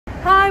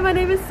Hi, my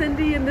name is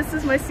Cindy and this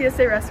is my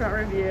CSA restaurant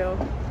review.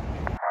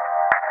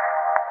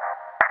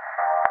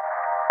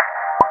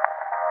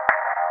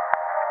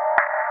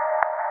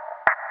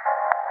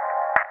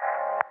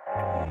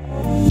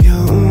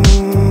 You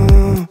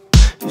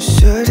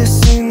should have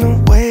seen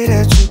the way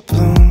that you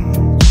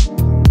bloom.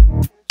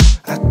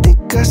 I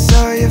think I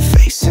saw your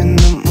face in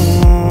the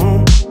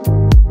moon.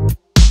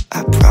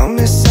 I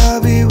promise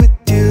I'll be with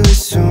you as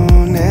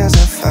soon as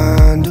I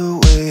find a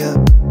way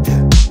up,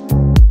 yeah.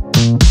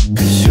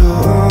 'Cause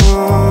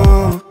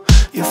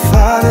you're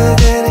farther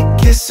than a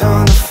kiss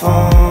on the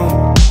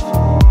phone.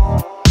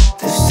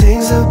 There's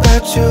things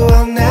about you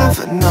I'll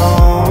never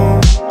know.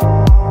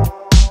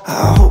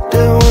 I hope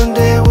that one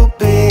day we'll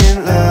be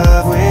in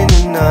love when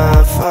you're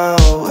not far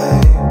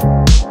away.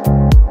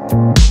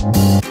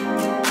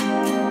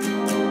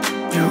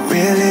 You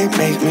really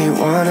make me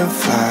wanna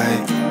fly.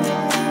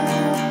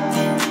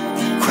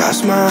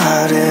 Cross my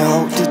heart and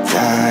hope to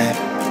die.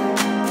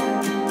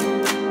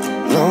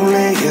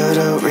 Lonely, you're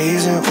the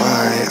reason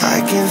why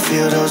I can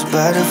feel those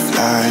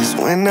butterflies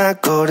when I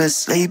go to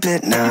sleep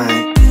at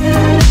night.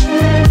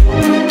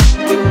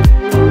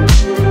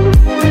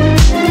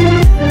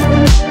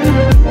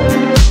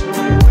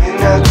 When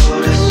I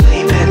go to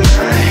sleep at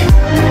night.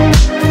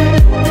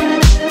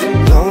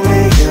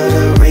 Lonely, you're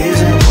the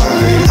reason why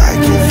I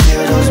can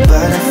feel those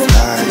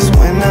butterflies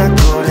when I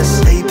go to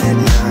sleep at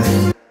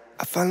night.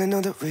 I finally know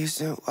the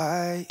reason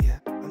why, yeah.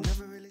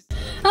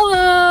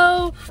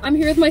 Hello! I'm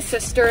here with my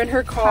sister in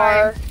her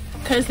car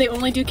because they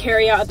only do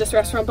carry out at this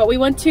restaurant, but we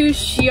went to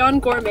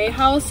Xi'an Gourmet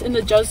House in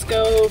the Just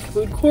Go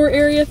food court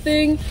area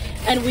thing,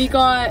 and we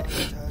got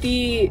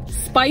the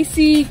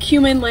spicy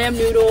cumin lamb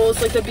noodles,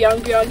 like the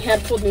byung byung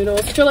hand-pulled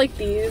noodles, which are like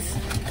these,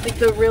 like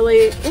the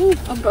really, oh,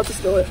 I'm about to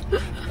spill it.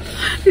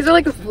 These are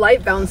like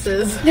light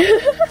bounces.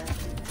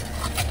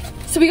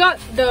 So we got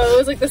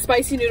those, like the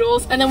spicy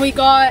noodles, and then we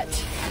got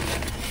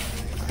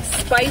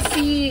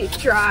spicy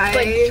dried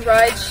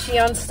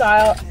Xi'an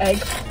style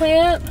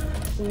eggplant.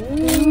 Ooh,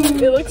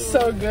 it looks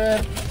so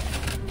good.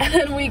 And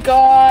then we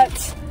got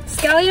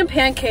scallion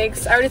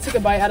pancakes. I already took a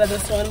bite out of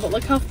this one, but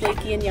look how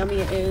flaky and yummy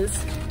it is.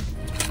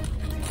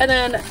 And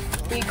then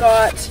we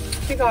got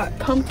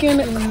pumpkin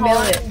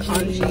millet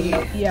congee.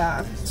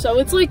 Yeah, so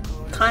it's like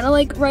kind of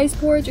like rice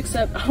porridge,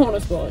 except I don't want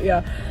to spoil it.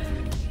 Yeah,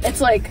 it's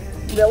like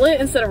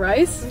millet instead of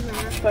rice,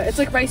 but it's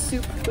like rice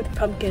soup with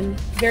pumpkin.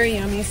 Very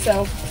yummy.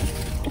 So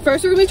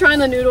first we're gonna be trying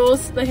the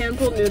noodles, the hand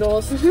pulled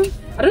noodles.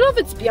 I don't know if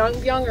it's byung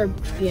byung or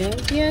byang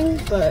byang,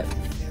 but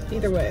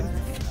either way.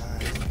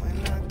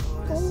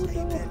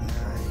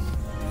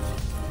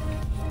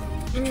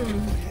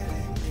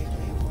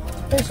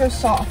 They're so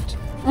soft.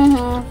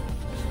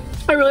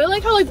 I really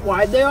like how like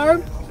wide they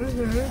are.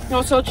 And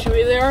also how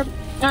chewy they are.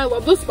 And I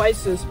love the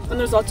spices. And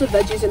there's lots of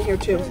veggies in here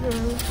too.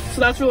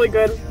 So that's really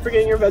good for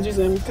getting your veggies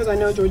in, because I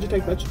know Georgia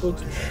Tech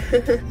vegetables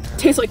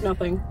taste like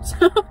nothing.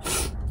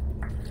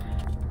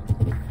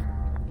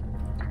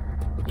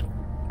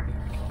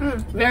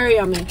 Very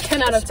yummy.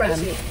 10 out of 10.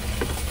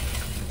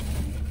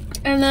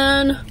 And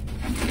then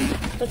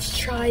let's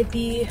try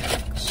the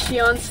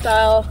Xi'an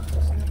style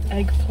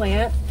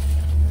eggplant.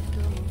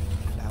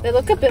 They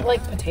look a bit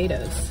like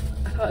potatoes.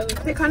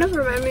 They kind of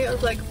remind me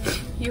of like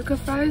yuca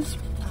fries.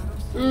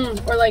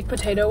 Or like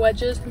potato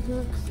wedges.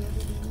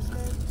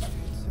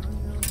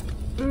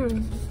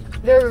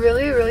 They're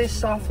really, really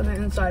soft on the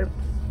inside.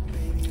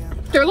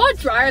 They're a lot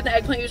drier than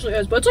eggplant usually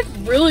is, but it's like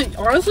really,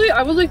 honestly,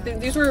 I was like,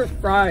 these were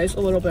fries a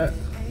little bit.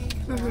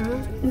 You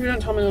didn't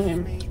tell me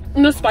anything.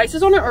 And the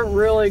spices on it are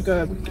really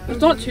good.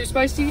 It's not too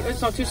spicy, it's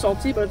not too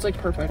salty, but it's like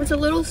perfect. It's a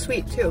little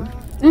sweet too.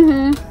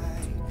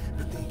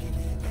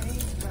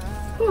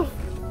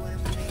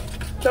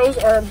 Those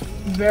are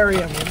very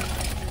yummy.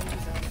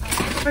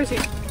 Spicy.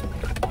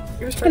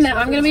 And then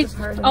I'm gonna be,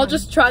 I'll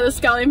just try the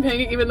scallion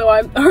pancake even though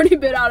I've already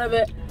bit out of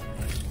it.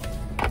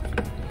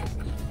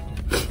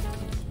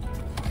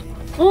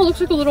 Oh, it looks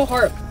like a little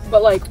heart,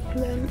 but like,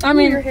 I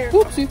mean,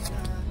 whoopsie.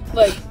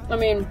 Like, I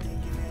mean,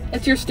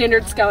 it's your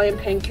standard scallion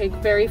pancake,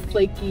 very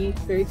flaky,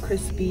 very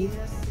crispy.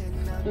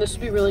 And this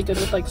would be really good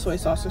with like soy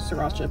sauce or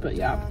sriracha, but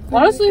yeah.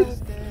 Honestly,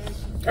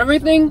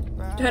 everything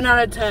 10 out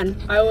of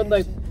 10. I would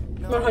like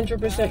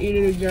 100% eat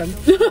it again.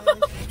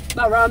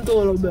 That rhymed a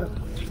little bit.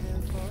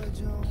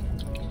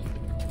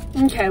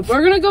 Okay,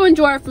 we're gonna go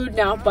enjoy our food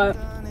now, but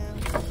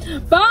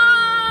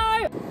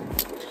bye!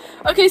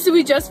 Okay, so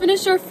we just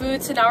finished our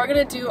food, so now we're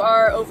gonna do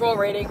our overall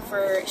rating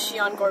for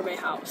Xi'an Gourmet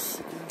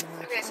House.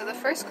 Okay, so the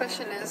first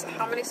question is,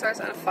 how many stars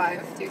out of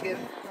 5 do you give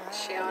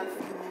Xi'an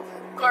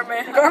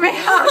Gourmet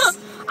House?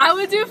 I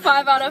would do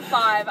 5 out of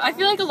 5. I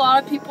feel like a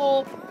lot of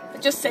people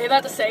just say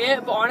that to say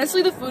it, but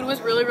honestly the food was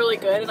really, really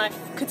good, and I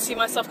could see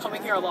myself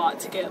coming here a lot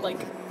to get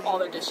like all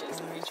their dishes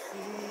in the future.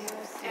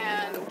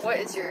 And what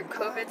is your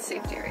COVID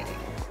safety rating?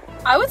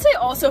 I would say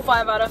also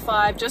 5 out of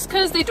 5, just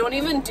because they don't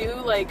even do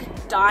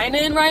like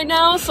dine-in right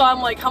now, so I'm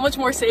like, how much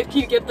more safe can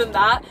you give them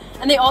that?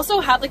 And they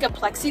also had like a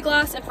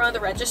plexiglass in front of the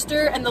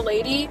register, and the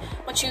lady,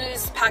 when she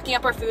was packing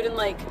up our food and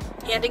like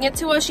handing it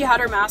to us, she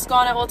had her mask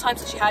on at all times,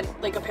 and she had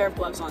like a pair of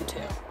gloves on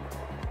too.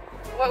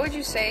 what would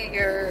you say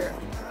your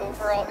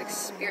overall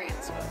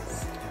experience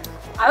was?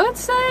 I would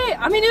say,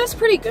 I mean, it was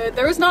pretty good.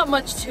 There was not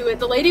much to it.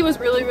 The lady was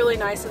really, really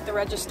nice at the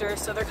register,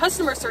 so their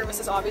customer service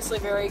is obviously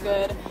very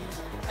good.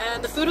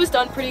 And the food was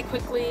done pretty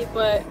quickly,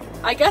 but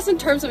I guess in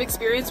terms of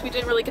experience, we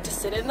didn't really get to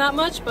sit in that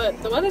much,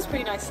 but the weather's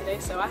pretty nice today,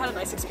 so I had a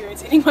nice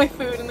experience eating my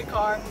food in the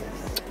car.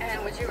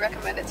 And would you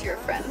recommend it to your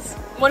friends?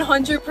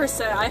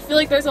 100%. I feel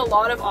like there's a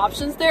lot of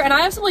options there, and I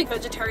have some like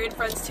vegetarian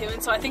friends too,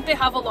 and so I think they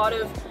have a lot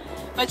of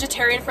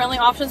vegetarian friendly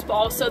options, but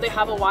also they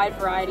have a wide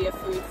variety of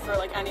food for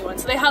like anyone.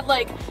 So they had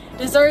like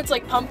desserts,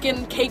 like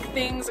pumpkin cake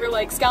things, or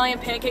like scallion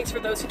pancakes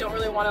for those who don't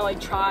really want to like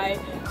try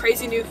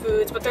crazy new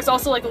foods, but there's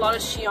also like a lot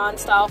of Xi'an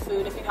style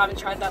food if you haven't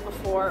tried that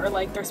before, or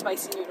like their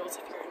spicy noodles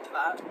if you're into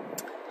that.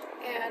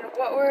 And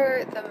what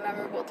were the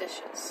memorable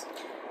dishes?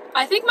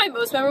 I think my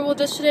most memorable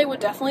dish today would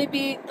definitely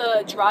be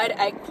the dried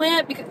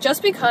eggplant,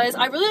 just because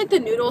I really like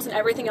the noodles and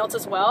everything else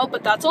as well,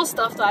 but that's all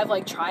stuff that I've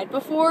like tried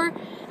before,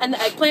 and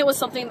the eggplant was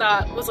something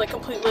that was like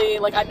completely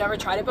like I've never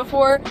tried it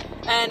before,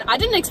 and I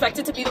didn't expect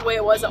it to be the way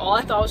it was at all.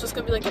 I thought it was just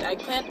gonna be like an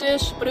eggplant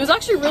dish, but it was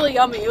actually really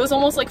yummy. It was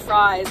almost like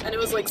fries, and it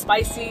was like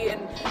spicy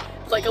and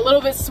like a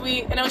little bit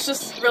sweet, and it was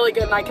just really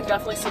good, and I can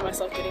definitely see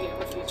myself getting it in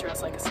the future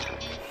as like a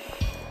snack.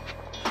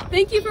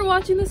 Thank you for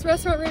watching this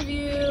restaurant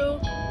review.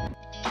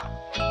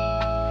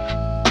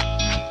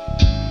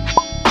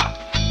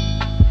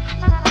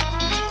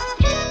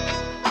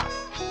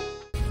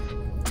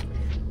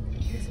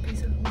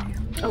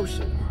 Oh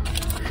shit.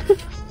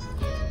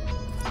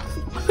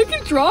 I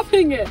keep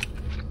dropping it.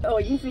 Oh,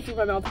 you can see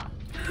my mouth.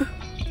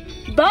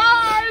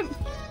 Bye!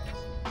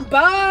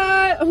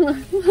 Bye!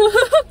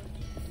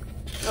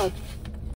 Oh.